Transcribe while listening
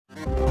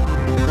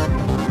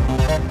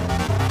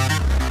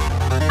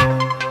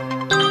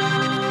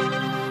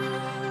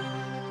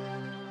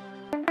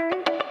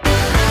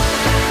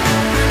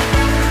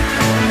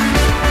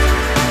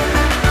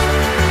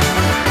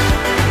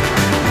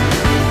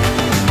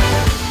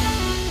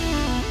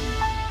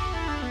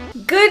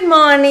Good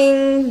morning.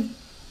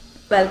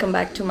 Welcome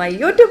back to my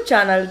YouTube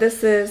channel. This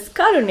is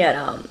Karunya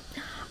Ram.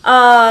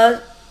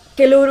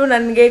 ಕೆಲವರು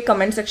ನನಗೆ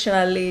comment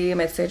ಸೆಕ್ಷನಲ್ಲಿ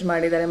message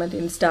ಮಾಡಿದ್ದಾರೆ ಮತ್ತು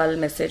ಇನ್ಸ್ಟಾಲ್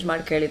ಮೆಸೇಜ್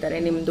ಮಾಡಿ ಕೇಳಿದ್ದಾರೆ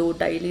ನಿಮ್ಮದು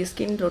ಡೈಲಿ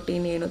ಸ್ಕಿನ್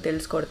ರೊಟೀನ್ ಏನು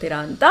ತಿಳಿಸ್ಕೊಡ್ತೀರಾ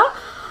ಅಂತ.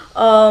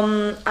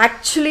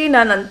 ಆ್ಯಕ್ಚುಲಿ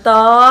ನಾನು ಅಂಥ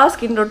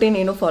ಸ್ಕಿನ್ ರೊಟೀನ್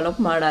ಏನು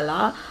ಫಾಲೋಅಪ್ ಮಾಡಲ್ಲ.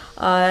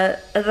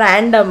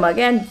 ರ್ಯಾಂಡಮ್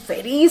ಆಗಿ and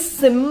very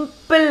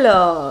simple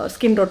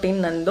skin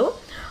routine ನಂದು.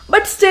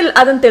 ಬಟ್ ಸ್ಟಿಲ್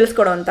ಅದನ್ನು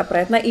ತಿಳಿಸ್ಕೊಡೋವಂಥ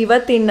ಪ್ರಯತ್ನ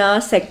ಇವತ್ತಿನ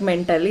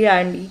ಸೆಗ್ಮೆಂಟಲ್ಲಿ.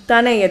 ಆ್ಯಂಡ್ ಈಗ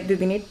ತಾನೇ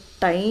ಎದ್ದಿದ್ದೀನಿ.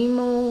 ಟೈಮ್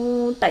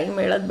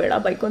ಹೇಳೋದು ಬೇಡ,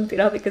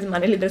 ಬೈಕೊಂತೀರಾ, ಬಿಕಾಸ್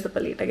ಮನೇಲಿದ್ದರೆ ಸ್ವಲ್ಪ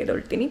ಲೇಟಾಗಿ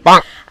ಎದ್ದೇಳ್ತೀನಿ.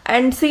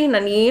 ಆ್ಯಂಡ್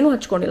ನಾನು ಏನು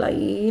ಹಚ್ಕೊಂಡಿಲ್ಲ,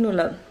 ಏನೂ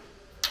ಇಲ್ಲ,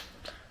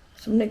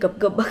 ಸುಮ್ಮನೆ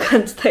ಗಬ್ಬಾಗಿ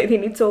ಕಾಣಿಸ್ತಾ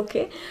ಇದ್ದೀನಿ. ಇಟ್ಸ್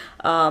ಓಕೆ,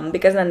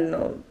 ಬಿಕಾಸ್ ನಾನು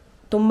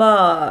ತುಂಬ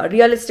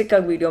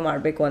ರಿಯಲಿಸ್ಟಿಕ್ಕಾಗಿ ವೀಡಿಯೋ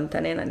ಮಾಡಬೇಕು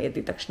ಅಂತಲೇ ನಾನು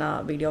ಎದ್ದಿದ ತಕ್ಷಣ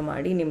ವೀಡಿಯೋ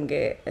ಮಾಡಿ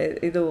ನಿಮಗೆ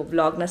ಇದು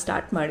ವ್ಲಾಗ್ನ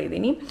ಸ್ಟಾರ್ಟ್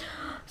ಮಾಡಿದ್ದೀನಿ.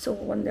 ಸೊ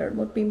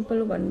 1-2-3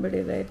 ಪಿಂಪಲ್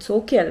ಬಂದುಬಿಟ್ಟಿದೆ. ಇಟ್ಸ್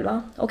ಓಕೆ ಅಲ್ವಾ?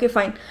 Okay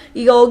fine.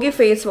 ಈಗ ಹೋಗಿ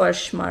ಫೇಸ್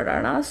ವಾಶ್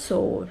ಮಾಡೋಣ. So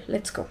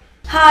let's go.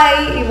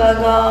 ಹಾಯ್,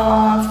 ಇವಾಗ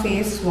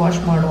ಫೇಸ್ ವಾಶ್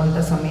ಮಾಡುವಂಥ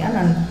ಸಮಯ.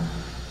 ನಾನು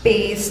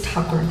ಪೇಸ್ಟ್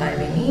ಹಾಕ್ಕೊಳ್ತಾ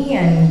ಇದ್ದೀನಿ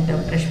ಆ್ಯಂಡ್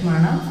ಬ್ರಷ್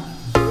ಮಾಡೋಣ.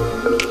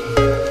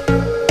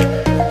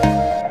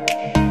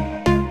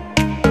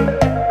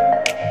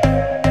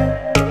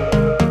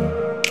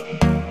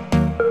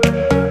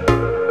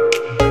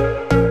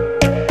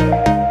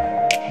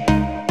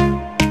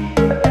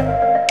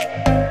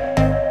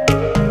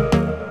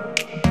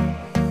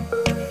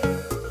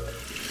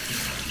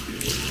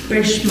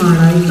 ಬ್ರಷ್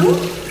ಮಾಡಾಯಿತು.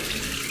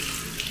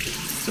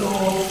 ಸೊ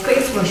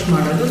ಫೇಸ್ ವಾಶ್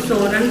ಮಾಡೋದು. ಸೊ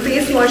ನನ್ನ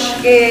face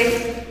ವಾಶ್ಗೆ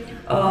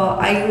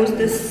I use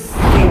this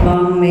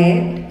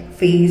ಸೆಬಾಮೇಡ್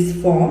face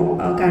form.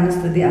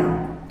 ಕಾಣಿಸ್ತದೆಯಾ?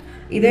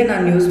 ಇದೇ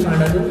ನಾನು ಯೂಸ್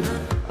ಮಾಡೋದು.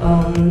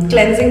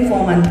 ಕ್ಲೆನ್ಸಿಂಗ್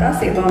ಫಾರ್ಮ್ ಅಂತ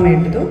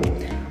ಸೆಬಾಮೇಡ್ದು.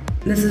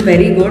 This is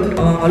very good.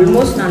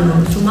 Almost ನಾನು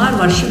ಸುಮಾರು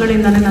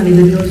ವರ್ಷಗಳಿಂದಲೇ ನಾನು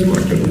ಇದನ್ನು ಯೂಸ್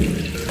ಮಾಡ್ತೀನಿ.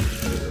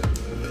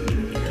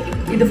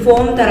 ಇದು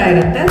ಫೋಮ್ ಥರ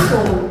ಇರುತ್ತೆ. So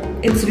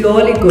it's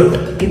really good.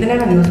 ಇದನ್ನೇ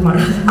ನಾನು ಯೂಸ್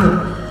ಮಾಡೋದು.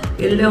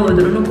 ಎಲ್ಲೇ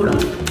ಹೋದ್ರೂ ಕೂಡ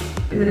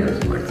ಇದನ್ನೇ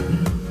ಯೂಸ್ ಮಾಡ್ತೀನಿ.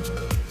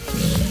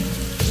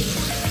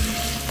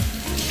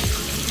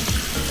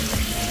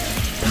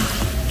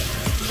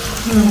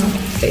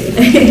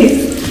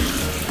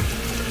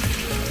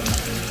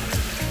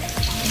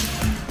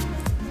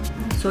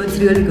 So it's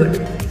really good.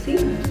 C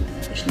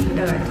ಎಷ್ಟು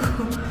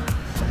ನೀಟಾಗಾಯಿತು.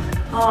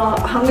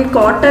 ಹಾಗೆ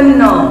ಕಾಟನ್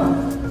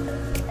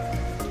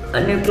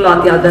ನೀವು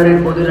ಕ್ಲಾತ್ ಯಾವ್ದಾರು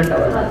ಇರ್ಬೋದು, ಇಲ್ಲ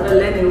ಟವಲ್,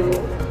 ಅದರಲ್ಲೇ ನೀವು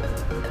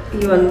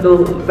ಈ ಒಂದು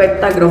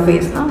ವೆಟ್ ಆಗಿರೋ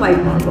ಫೇಸ್ನ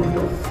ವೈಪ್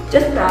ಮಾಡ್ಬೋದು.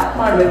 ಜಸ್ಟ್ ಟ್ಯಾಪ್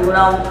ಮಾಡಬೇಕು.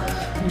 ನಾವು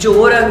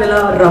ಜೋರಾಗೆಲ್ಲ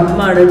ರಬ್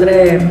ಮಾಡಿದ್ರೆ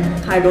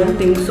I don't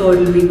think so it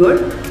will be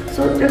good.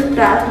 So just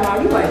tap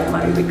ಮಾಡಿ ವೈಪ್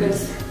ಮಾಡಿ,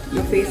 because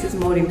your face is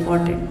more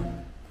important.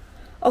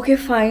 Okay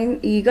fine.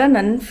 ಈಗ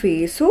ನನ್ನ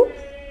ಫೇಸು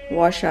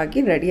ವಾಶ್ ಆಗಿ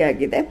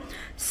ರೆಡಿಯಾಗಿದೆ.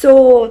 ಸೊ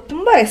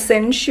ತುಂಬ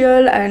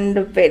essential and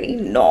very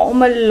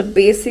normal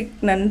basic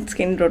ನನ್ನ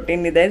ಸ್ಕಿನ್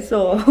ರೊಟೀನ್ ಇದೆ. ಸೊ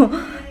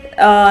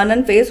ನನ್ನ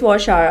ಫೇಸ್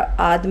ವಾಶ್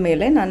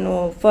ಆದಮೇಲೆ ನಾನು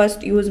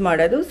ಫಸ್ಟ್ ಯೂಸ್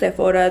ಮಾಡೋದು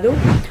ಸೆಫೋರಾದು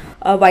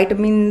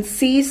ವೈಟಮಿನ್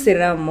ಸಿ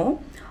ಸಿರಮ್ಮು,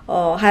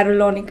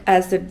 ಹ್ಯಾರಲಾನಿಕ್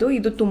ಆ್ಯಸಿಡ್ದು.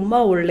 ಇದು ತುಂಬ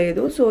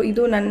ಒಳ್ಳೆಯದು. ಸೊ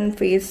ಇದು ನನ್ನ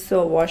ಫೇಸ್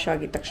ವಾಶ್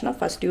ಆಗಿದ ತಕ್ಷಣ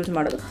ಫಸ್ಟ್ ಯೂಸ್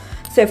ಮಾಡೋದು.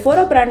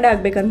 ಸೆಫೋರಾ ಬ್ರ್ಯಾಂಡೇ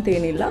ಆಗಬೇಕಂತ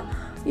ಏನಿಲ್ಲ,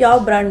 ಯಾವ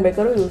ಬ್ರ್ಯಾಂಡ್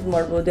ಬೇಕಾದ್ರೂ ಯೂಸ್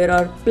ಮಾಡ್ಬೋದು. There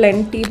are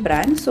plenty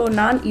brand. So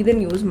ನಾನು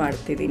ಇದನ್ನು ಯೂಸ್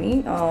ಮಾಡ್ತಿದ್ದೀನಿ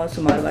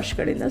ಸುಮಾರು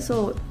ವರ್ಷಗಳಿಂದ. ಸೊ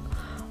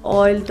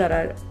ಆಯಿಲ್ ಥರ,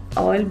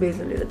 oil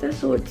ಬೇಸಲ್ಲಿರುತ್ತೆ.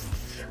 So it's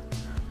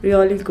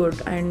really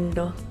good and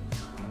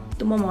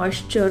ತುಂಬ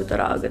ಮಾಯ್ಶ್ಚರ್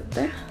ಥರ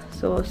ಆಗುತ್ತೆ.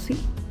 ಸೊ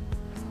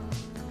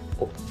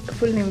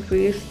ಫುಲ್ ನಿಮ್ಮ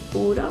ಫೇಸ್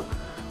ಪೂರ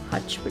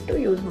ಹಚ್ಬಿಟ್ಟು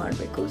ಯೂಸ್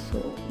ಮಾಡಬೇಕು. So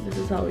this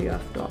is how you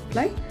have to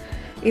apply.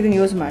 ಇದನ್ನು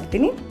ಯೂಸ್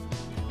ಮಾಡ್ತೀನಿ.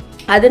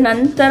 ಅದ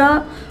ನಂತರ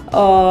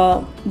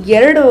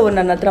ಎರಡು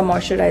ನನ್ನ ಹತ್ರ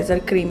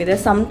ಮಾಯ್ಶ್ಚರೈಸರ್ ಕ್ರೀಮ್ ಇದೆ.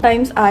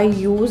 Sometimes I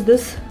use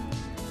this,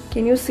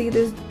 can U see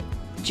this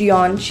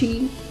ಜಿಯಾನ್ಶಿ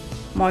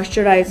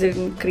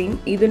moisturising cream.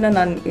 ಇದನ್ನು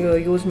ನಾನು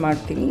ಯೂಸ್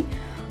ಮಾಡ್ತೀನಿ.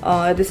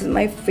 This is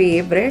my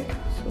favourite.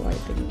 So I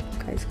think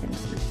guys can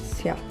see this.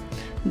 Yeah,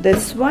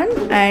 this one.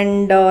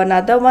 And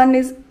another one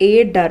is A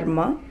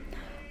Derma.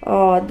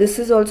 This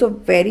is also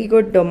very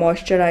good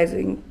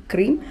moisturizing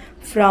cream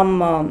from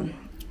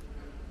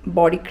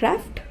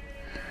Bodycraft.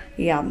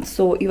 Yeah,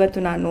 so ಇವತ್ತು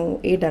ನಾನು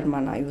A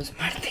ಡರ್ಮಾನ use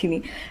ಮಾಡ್ತೀನಿ.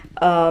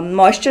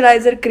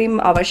 Moisturiser cream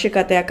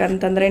ಅವಶ್ಯಕತೆ,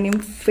 ಯಾಕಂತಂದರೆ ನಿಮ್ಮ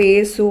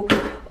face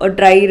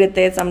dry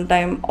ಇರುತ್ತೆ,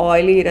 sometime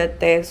ಆಯ್ಲಿ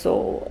ಇರುತ್ತೆ. So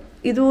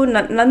ಇದು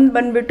ನಂದು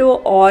ಬಂದುಬಿಟ್ಟು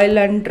oil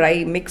and dry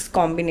mix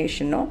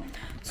combination.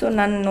 So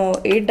ನಾನು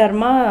A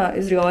derma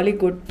is really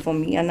good for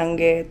me.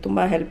 ನನಗೆ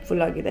ತುಂಬ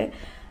ಹೆಲ್ಪ್ಫುಲ್ ಆಗಿದೆ.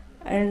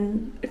 And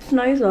it's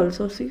nice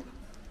also. C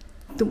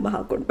ತುಂಬ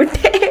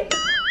ಹಾಕ್ಕೊಟ್ಬಿಟ್ಟೆ,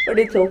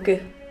 but it's okay.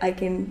 I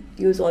can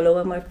use all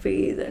over my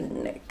face and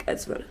neck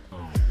as well.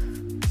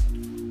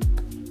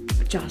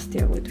 ಜಾಸ್ತಿ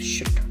ಆಗೋಯ್ತು,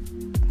 ಶಿಟ್,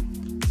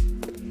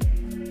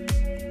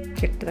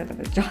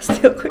 ಕೆಟ್ಟದಾಗ ಜಾಸ್ತಿ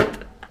ಆಗೋಯ್ತು.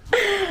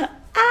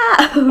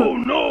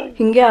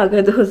 ಹಿಂಗೆ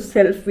ಆಗೋದು.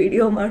 ಸೆಲ್ಫ್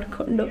ವಿಡಿಯೋ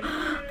ಮಾಡಿಕೊಂಡು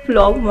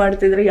ವ್ಲಾಗ್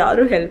ಮಾಡ್ತಿದ್ರೆ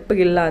ಯಾರೂ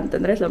ಹೆಲ್ಪ್ಗಿಲ್ಲ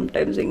ಅಂತಂದರೆ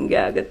ಸಮ್ಟೈಮ್ಸ್ ಹಿಂಗೆ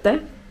ಆಗುತ್ತೆ.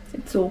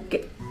 It's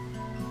okay.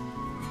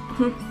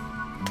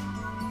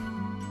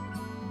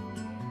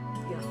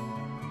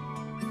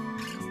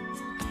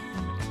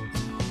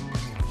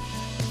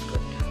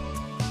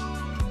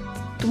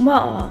 ತುಂಬ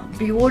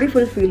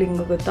ಬ್ಯೂಟಿಫುಲ್ ಫೀಲಿಂಗ್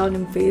ಗೊತ್ತಾ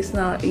ನಿಮ್ಮ ಫೇಸ್ನ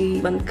ಈ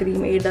ಒಂದು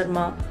cream A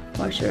derma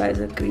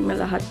moisturiser cream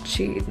ಎಲ್ಲ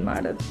ಹಚ್ಚಿ ಇದು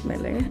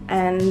ಮಾಡಿದ್ಮೇಲೆ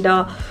ಆ್ಯಂಡ್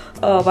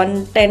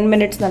ಒಂದು 10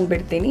 ಮಿನಿಟ್ಸ್ ನಾನು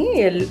ಬಿಡ್ತೀನಿ,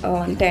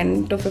 10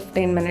 to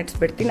 15 ಮಿನಿಟ್ಸ್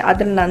ಬಿಡ್ತೀನಿ.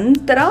 ಅದರ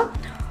ನಂತರ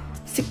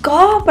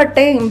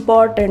ಸಿಕ್ಕಾಪಟ್ಟೆ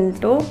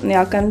ಇಂಪಾರ್ಟೆಂಟು,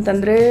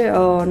 ಯಾಕಂತಂದರೆ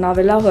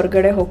ನಾವೆಲ್ಲ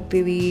ಹೊರಗಡೆ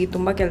ಹೋಗ್ತೀವಿ,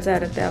 ತುಂಬ ಕೆಲಸ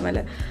ಇರುತ್ತೆ,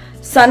 ಆಮೇಲೆ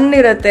ಸನ್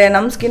ಇರುತ್ತೆ,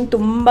 ನಮ್ಮ ಸ್ಕಿನ್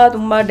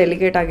ತುಂಬ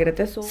ಡೆಲಿಕೇಟ್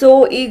ಆಗಿರುತ್ತೆ. ಸೊ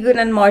ಈಗ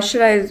ನಾನು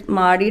ಮಾಯ್ಶ್ಚರೈಸ್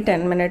ಮಾಡಿ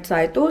 10 ಮಿನಿಟ್ಸ್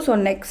ಆಯಿತು. ಸೊ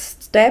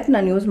ನೆಕ್ಸ್ಟ್ ಸ್ಟೆಪ್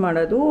ನಾನು ಯೂಸ್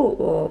ಮಾಡೋದು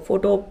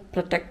photo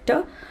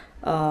protector.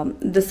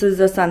 This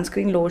is a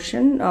sunscreen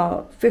lotion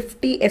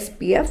 50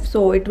 SPF. So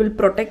it will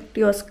protect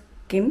your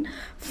skin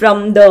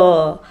from the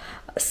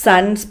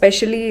sun.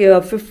 Specially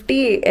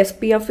 50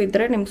 SPF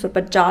ಇದ್ದರೆ ನಿಮ್ಗೆ ಸ್ವಲ್ಪ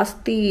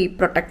ಜಾಸ್ತಿ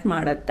ಪ್ರೊಟೆಕ್ಟ್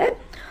ಮಾಡುತ್ತೆ.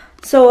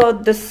 So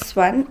this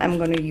one I am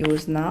gonna to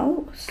use now.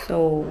 So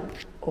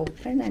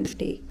open and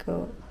take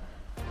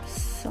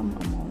some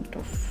amount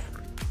of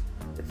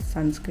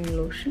sunscreen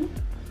lotion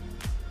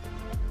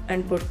and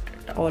put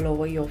it all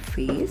over your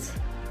face.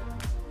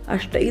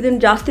 ಅಷ್ಟೇ, ಇದನ್ನು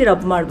ಜಾಸ್ತಿ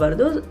rub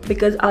ಮಾಡಬಾರ್ದು,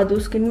 because ಅದು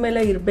ಸ್ಕಿನ್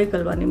ಮೇಲೆ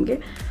ಇರಬೇಕಲ್ವ ನಿಮಗೆ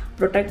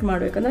ಪ್ರೊಟೆಕ್ಟ್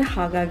ಮಾಡಬೇಕಂದ್ರೆ.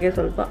 ಹಾಗಾಗಿ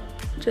ಸ್ವಲ್ಪ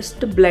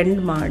ಜಸ್ಟ್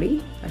ಬ್ಲೆಂಡ್ ಮಾಡಿ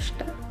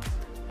ಅಷ್ಟೇ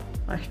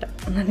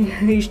ನನಗೆ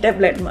ಇಷ್ಟೇ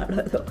ಬ್ಲೆಂಡ್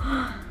ಮಾಡೋದು.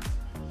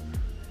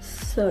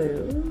 So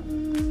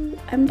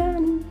I am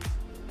done.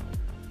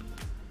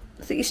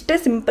 ಇಷ್ಟೇ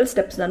ಸಿಂಪಲ್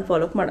ಸ್ಟೆಪ್ಸ್ ನಾನು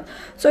ಫಾಲೋ ಮಾಡೋದು.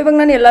 ಸೊ ಇವಾಗ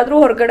ನಾನು ಎಲ್ಲಾದರೂ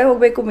ಹೊರಗಡೆ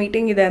ಹೋಗಬೇಕು,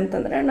 ಮೀಟಿಂಗ್ ಇದೆ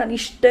ಅಂತಂದರೆ ನಾನು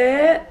ಇಷ್ಟೇ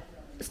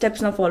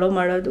ಸ್ಟೆಪ್ಸ್ನ ಫಾಲೋ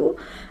ಮಾಡೋದು.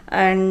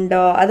 ಆ್ಯಂಡ್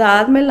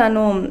ಅದಾದಮೇಲೆ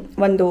ನಾನು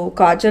ಒಂದು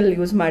ಕಾಜಲ್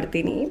ಯೂಸ್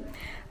ಮಾಡ್ತೀನಿ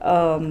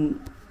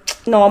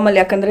ನಾರ್ಮಲ್,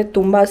 ಯಾಕಂದರೆ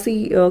ತುಂಬ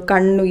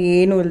ಕಣ್ಣು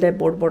ಏನೂ ಇಲ್ಲದೆ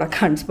ಬೋರ್ಡಾಗಿ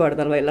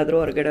ಕಾಣಿಸ್ಬಾರ್ದಲ್ವ ಎಲ್ಲಾದರೂ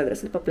ಹೊರಗಡೆ ಹೋದರೆ,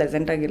 ಸ್ವಲ್ಪ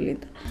ಪ್ಲೆಸೆಂಟಾಗಿರಲಿ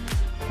ಅಂತ.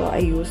 So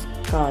I use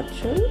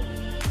Kajal.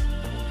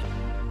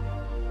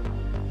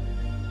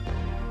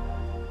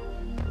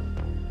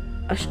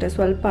 ಅಷ್ಟೇ,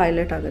 ಸ್ವಲ್ಪ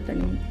ಹೈಲೈಟ್ ಆಗುತ್ತೆ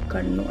ನಿಮ್ಮ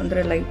ಕಣ್ಣು,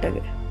 ಅಂದರೆ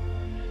ಲೈಟಾಗಿ,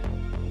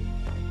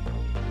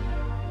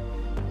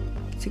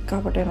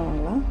 ಸಿಕ್ಕಾಪಟ್ಟೆ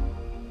ನೋಡಲ್ಲ.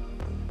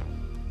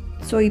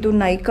 ಸೊ ಇದು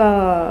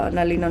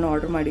ನೈಕಾನಲ್ಲಿ ನಾನು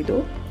ಆರ್ಡರ್ ಮಾಡಿದ್ದು.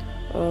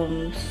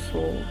 ಸೊ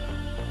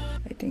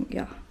ಐ ಥಿಂಕ್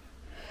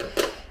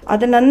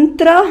ಅದ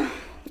ನಂತರ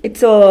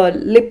ಇಟ್ಸ್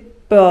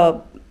ಲಿಪ್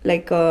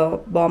ಲೈಕ್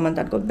ಬಾಮ್ ಅಂತ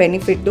ಅನ್ಕೋ,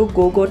 ಬೆನಿಫಿಟ್ದು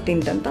ಗೋ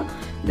ಟಿಂಟ್ ಅಂತ.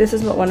 This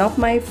is one of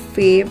my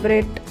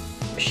favourite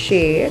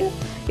shade.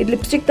 ಇದು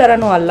ಲಿಪ್ಸ್ಟಿಕ್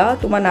ಥರನೂ ಅಲ್ಲ,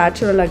 ತುಂಬ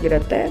ನ್ಯಾಚುರಲ್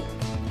ಆಗಿರುತ್ತೆ,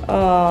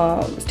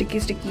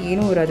 ಸ್ಟಿಕ್ಕಿ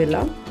ಏನೂ ಇರೋದಿಲ್ಲ.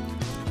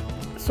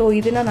 ಸೊ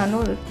ಇದನ್ನು ನಾನು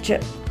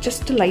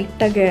ಜಸ್ಟ್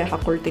ಲೈಟಾಗೆ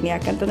ಹಾಕ್ಕೊಳ್ತೀನಿ,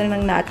 ಯಾಕಂತಂದರೆ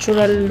ನಂಗೆ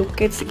ನ್ಯಾಚುರಲ್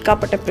ಲುಕ್ಕೇ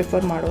ಸಿಕ್ಕಾಪಟ್ಟೆ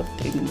ಪ್ರಿಫರ್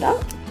ಮಾಡೋದ್ರಿಂದ.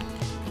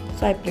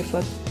 So I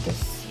prefer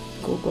this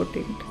go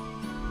tint.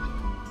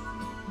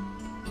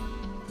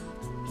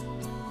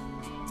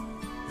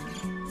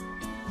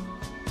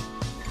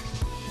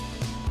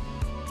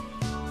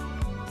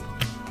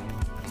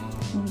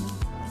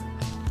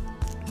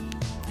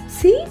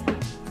 See?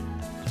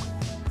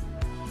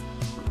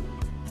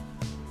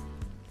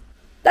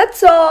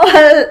 That's all.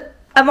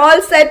 I'm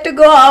all set to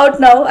go out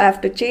now. I have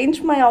to change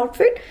my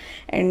outfit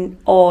and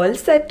all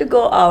set to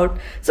go out.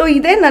 So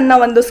ಇದೇ ನನ್ನ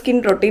ಒಂದು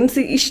skin routines.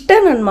 ಇಷ್ಟೇ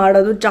ನಾನು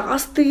ಮಾಡೋದು,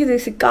 ಜಾಸ್ತಿ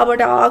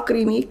ಸಿಕ್ಕಾಬಟ್ಟೆ ಆ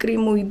cream ಈ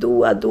ಕ್ರೀಮು ಇದು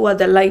ಅದು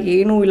ಅದೆಲ್ಲ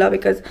ಏನೂ ಇಲ್ಲ,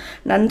 ಬಿಕಾಸ್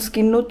ನನ್ನ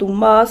ಸ್ಕಿನ್ನು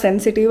ತುಂಬ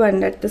sensitive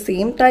and at the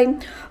same time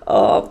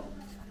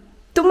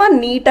ತುಂಬ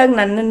ನೀಟಾಗಿ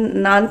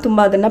ನಾನು ತುಂಬ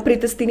ಅದನ್ನು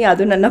ಪ್ರೀತಿಸ್ತೀನಿ,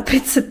 ಅದು ನನ್ನ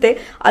ಪ್ರೀತಿಸುತ್ತೆ.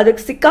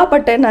 ಅದಕ್ಕೆ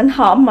ಸಿಕ್ಕಾಪಟ್ಟೆ ನಾನು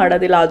ಹಾರ್ಮ್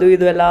ಮಾಡೋದಿಲ್ಲ, ಅದು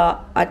ಇದು ಎಲ್ಲ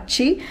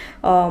ಹಚ್ಚಿ,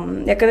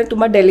 ಯಾಕಂದರೆ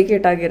ತುಂಬ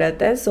ಡೆಲಿಕೇಟ್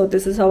ಆಗಿರುತ್ತೆ. So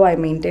this is how I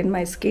maintain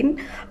my skin.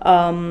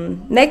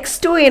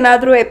 Next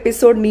ಏನಾದರೂ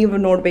ಎಪಿಸೋಡ್ ನೀವು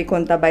ನೋಡಬೇಕು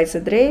ಅಂತ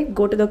ಬಯಸಿದ್ರೆ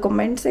go to the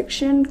comment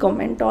section,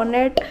 comment on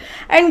it.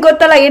 And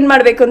ಗೊತ್ತಲ್ಲ ಏನು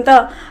ಮಾಡಬೇಕು ಅಂತ,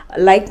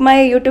 like my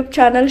YouTube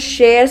channel,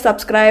 share,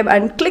 subscribe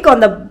and click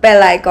on the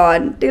bell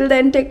icon. Till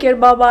then take care,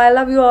 bye, I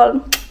love you all.